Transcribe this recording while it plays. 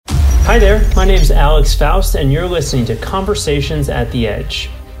Hi there, my name is Alex Faust, and you're listening to Conversations at the Edge.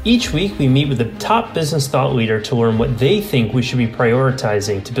 Each week, we meet with a top business thought leader to learn what they think we should be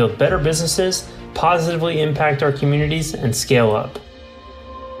prioritizing to build better businesses, positively impact our communities, and scale up.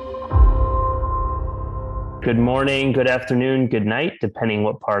 Good morning, good afternoon, good night, depending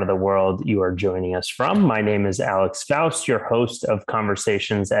what part of the world you are joining us from. My name is Alex Faust, your host of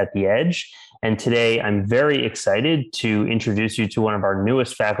Conversations at the Edge. And today I'm very excited to introduce you to one of our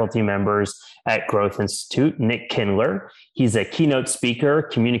newest faculty members at Growth Institute, Nick Kindler. He's a keynote speaker,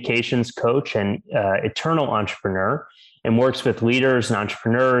 communications coach, and eternal entrepreneur, and works with leaders and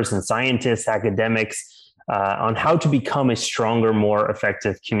entrepreneurs and scientists, academics on how to become a stronger, more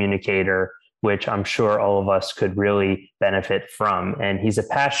effective communicator, which I'm sure all of us could really benefit from. And he's a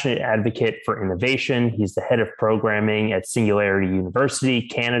passionate advocate for innovation. He's the head of programming at Singularity University,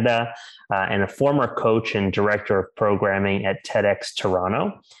 Canada, and a former coach and director of programming at TEDx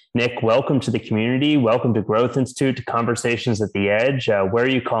Toronto. Nick, welcome to the community. Welcome to Growth Institute, to Conversations at the Edge. Where are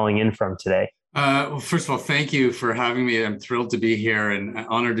you calling in from today? Well, first of all, thank you for having me. I'm thrilled to be here and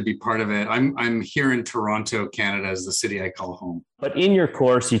honored to be part of it. I'm here in Toronto, Canada, as the city I call home. But in your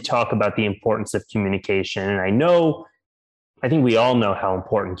course, you talk about the importance of communication. And I think we all know how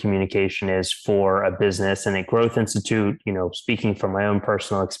important communication is for a business. And at Growth Institute, speaking from my own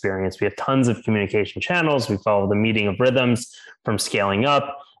personal experience, we have tons of communication channels. We follow the meeting of rhythms from scaling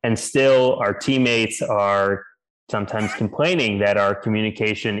up, and still our teammates are sometimes complaining that our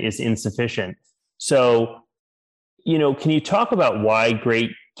communication is insufficient. So, can you talk about why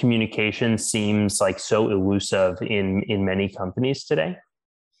great communication seems like so elusive in many companies today?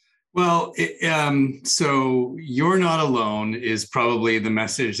 Well, so you're not alone is probably the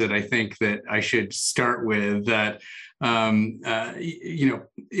message that I think that I should start with. That it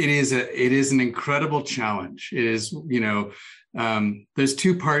is an incredible challenge. It is there's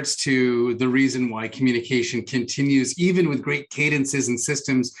two parts to the reason why communication continues, even with great cadences and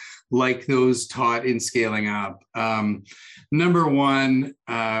systems like those taught in Scaling Up. Number one,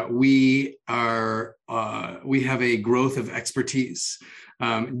 we have a growth of expertise.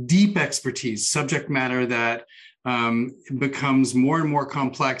 Deep expertise, subject matter that becomes more and more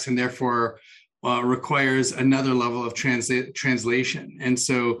complex and therefore requires another level of translation. And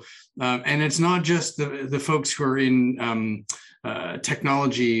so, and it's not just the folks who are in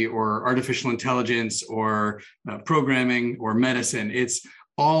technology or artificial intelligence or programming or medicine. It's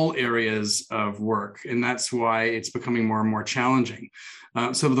all areas of work. And that's why it's becoming more and more challenging.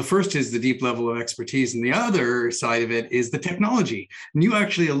 So the first is the deep level of expertise, and the other side of it is the technology. And you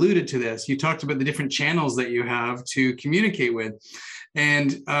actually alluded to this. You talked about the different channels that you have to communicate with.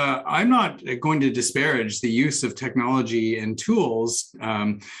 And I'm not going to disparage the use of technology and tools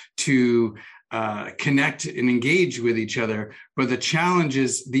to connect and engage with each other, but the challenge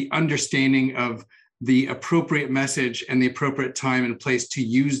is the understanding of the appropriate message and the appropriate time and place to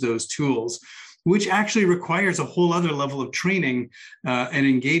use those tools, which actually requires a whole other level of training and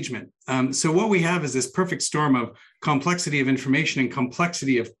engagement. So what we have is this perfect storm of complexity of information and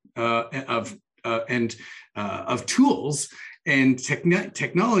complexity of tools and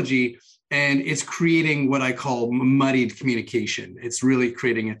technology, and it's creating what I call muddied communication. It's really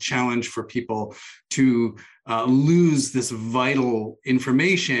creating a challenge for people to lose this vital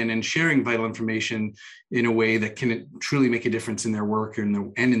information and sharing vital information in a way that can truly make a difference in their work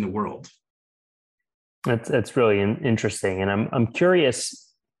and in the world. That's really interesting. And I'm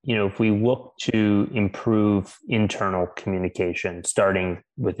curious, if we look to improve internal communication, starting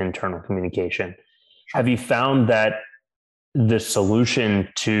with internal communication, have you found that the solution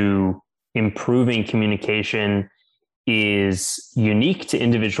to improving communication is unique to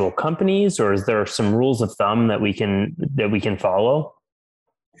individual companies, or is there some rules of thumb that we can follow?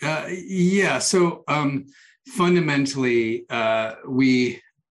 Yeah. So fundamentally,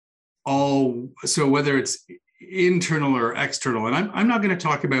 so whether it's internal or external, and I'm not going to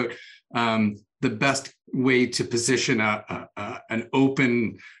talk about the best way to position an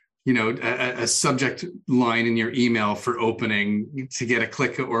open, a subject line in your email for opening to get a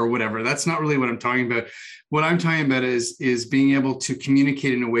click or whatever. That's not really what I'm talking about. What I'm talking about is being able to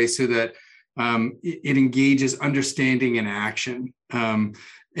communicate in a way so that it engages understanding and action.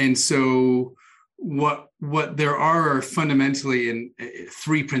 And so what there are fundamentally in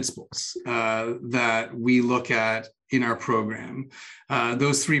three principles that we look at in our program.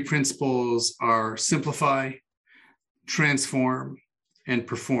 Those three principles are simplify, transform, and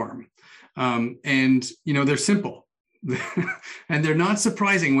perform. And they're simple. And they're not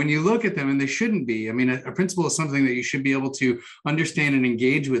surprising when you look at them, and they shouldn't be. I mean, a principle is something that you should be able to understand and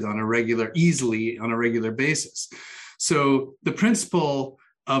engage with easily on a regular basis. So the principle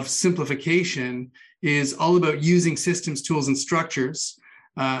of simplification is all about using systems, tools, and structures.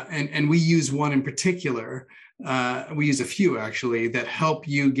 And we use one in particular. We use a few actually that help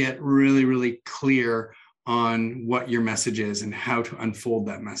you get really, really clear on what your message is and how to unfold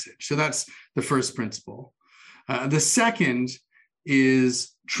that message. So that's the first principle. The second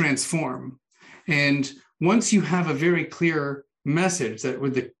is transform. And once you have a very clear message, that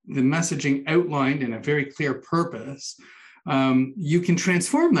with the messaging outlined in a very clear purpose, you can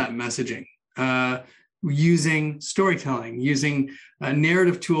transform that messaging using storytelling, using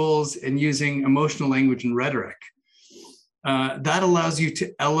narrative tools, and using emotional language and rhetoric. That allows you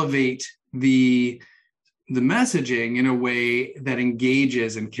to elevate the messaging in a way that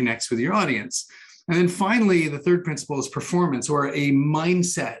engages and connects with your audience. And then finally, the third principle is performance, or a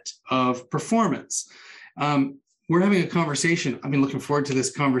mindset of performance. We're having a conversation. I've been looking forward to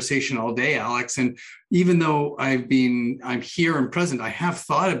this conversation all day, Alex. And even though I'm here and present, I have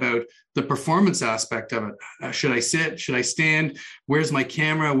thought about the performance aspect of it. Should I sit? Should I stand? Where's my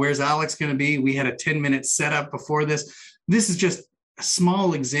camera? Where's Alex going to be? We had a 10-minute setup before this. This is just a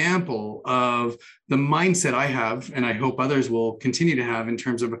small example of the mindset I have, and I hope others will continue to have in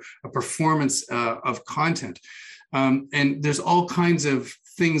terms of a performance of content. And there's all kinds of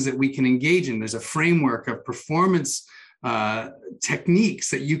things that we can engage in. There's a framework of performance techniques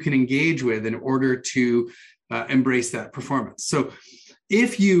that you can engage with in order to embrace that performance. So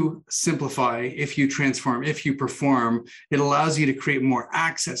if you simplify, if you transform, if you perform, it allows you to create more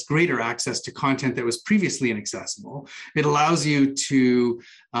access, greater access to content that was previously inaccessible. It allows you to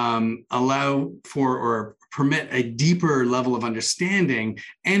allow for or permit a deeper level of understanding,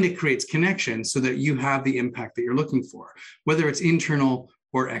 and it creates connection so that you have the impact that you're looking for, whether it's internal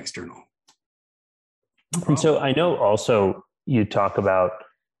or external. And so I know also you talk about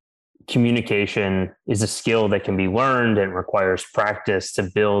communication is a skill that can be learned and requires practice to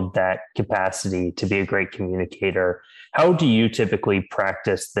build that capacity to be a great communicator. How do you typically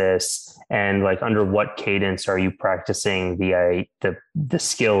practice this, and like under what cadence are you practicing the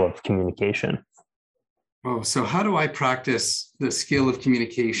skill of communication? Oh, so how do I practice the skill of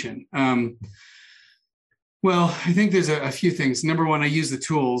communication? Well, I think there's a few things. Number one, I use the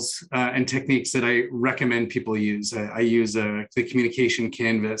tools and techniques that I recommend people use. I use the communication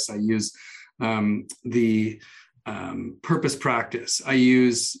canvas. I use the purpose practice. I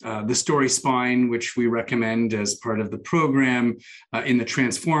use the story spine, which we recommend as part of the program. In the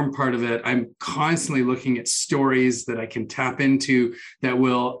transform part of it, I'm constantly looking at stories that I can tap into that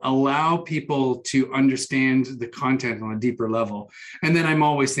will allow people to understand the content on a deeper level. And then I'm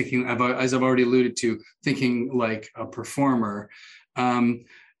always thinking about, as I've already alluded to, thinking like a performer.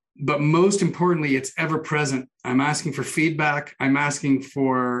 But most importantly, it's ever present. I'm asking for feedback. I'm asking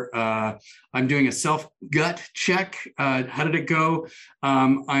for, I'm doing a self-gut check. How did it go?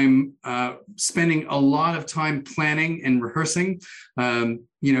 I'm spending a lot of time planning and rehearsing.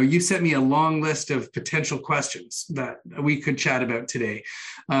 You sent me a long list of potential questions that we could chat about today.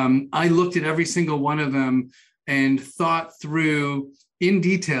 I looked at every single one of them and thought through in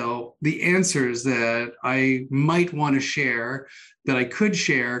detail the answers that I might want to share, that I could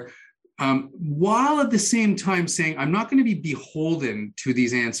share, while at the same time saying, I'm not going to be beholden to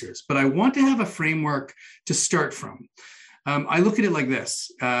these answers, but I want to have a framework to start from. I look at it like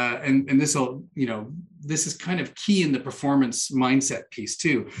this, and this is kind of key in the performance mindset piece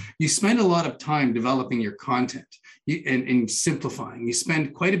too. You spend a lot of time developing your content and simplifying. You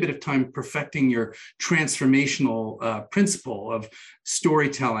spend quite a bit of time perfecting your transformational principle of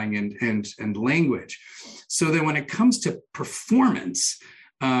storytelling and language. So that when it comes to performance,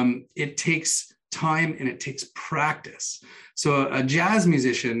 it takes time and it takes practice. So a jazz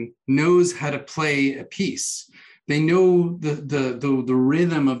musician knows how to play a piece. They know the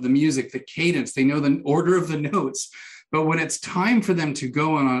rhythm of the music, the cadence, they know the order of the notes. But when it's time for them to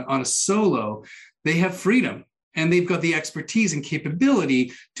go on a solo, they have freedom. And they've got the expertise and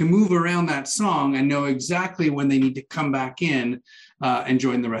capability to move around that song and know exactly when they need to come back in and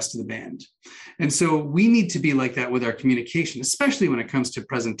join the rest of the band. And so we need to be like that with our communication, especially when it comes to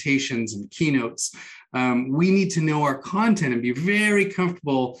presentations and keynotes. We need to know our content and be very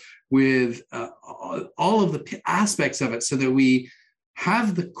comfortable with all of the aspects of it so that we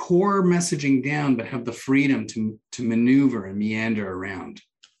have the core messaging down, but have the freedom to maneuver and meander around.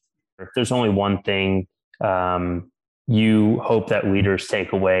 If there's only one thing you hope that leaders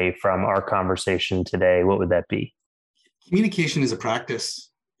take away from our conversation today, what would that be? Communication is a practice.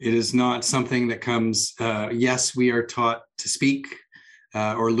 It is not something that comes, yes, we are taught to speak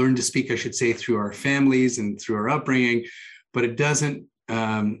or learn to speak, I should say, through our families and through our upbringing, but it doesn't,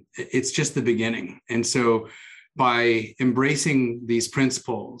 it's just the beginning. And so by embracing these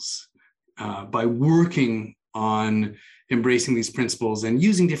principles, by working on embracing these principles and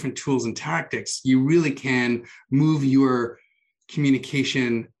using different tools and tactics, you really can move your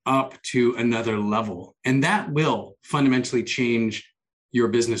communication up to another level. And that will fundamentally change your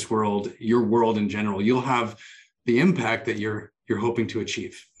business world, your world in general. You'll have the impact that you're hoping to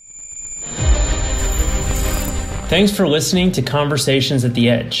achieve. Thanks for listening to Conversations at the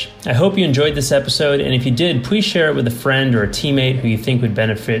Edge. I hope you enjoyed this episode, and if you did, please share it with a friend or a teammate who you think would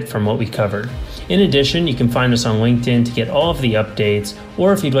benefit from what we covered. In addition, you can find us on LinkedIn to get all of the updates,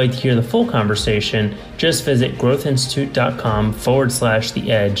 or if you'd like to hear the full conversation, just visit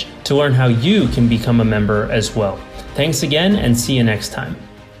growthinstitute.com/the edge to learn how you can become a member as well. Thanks again, and see you next time.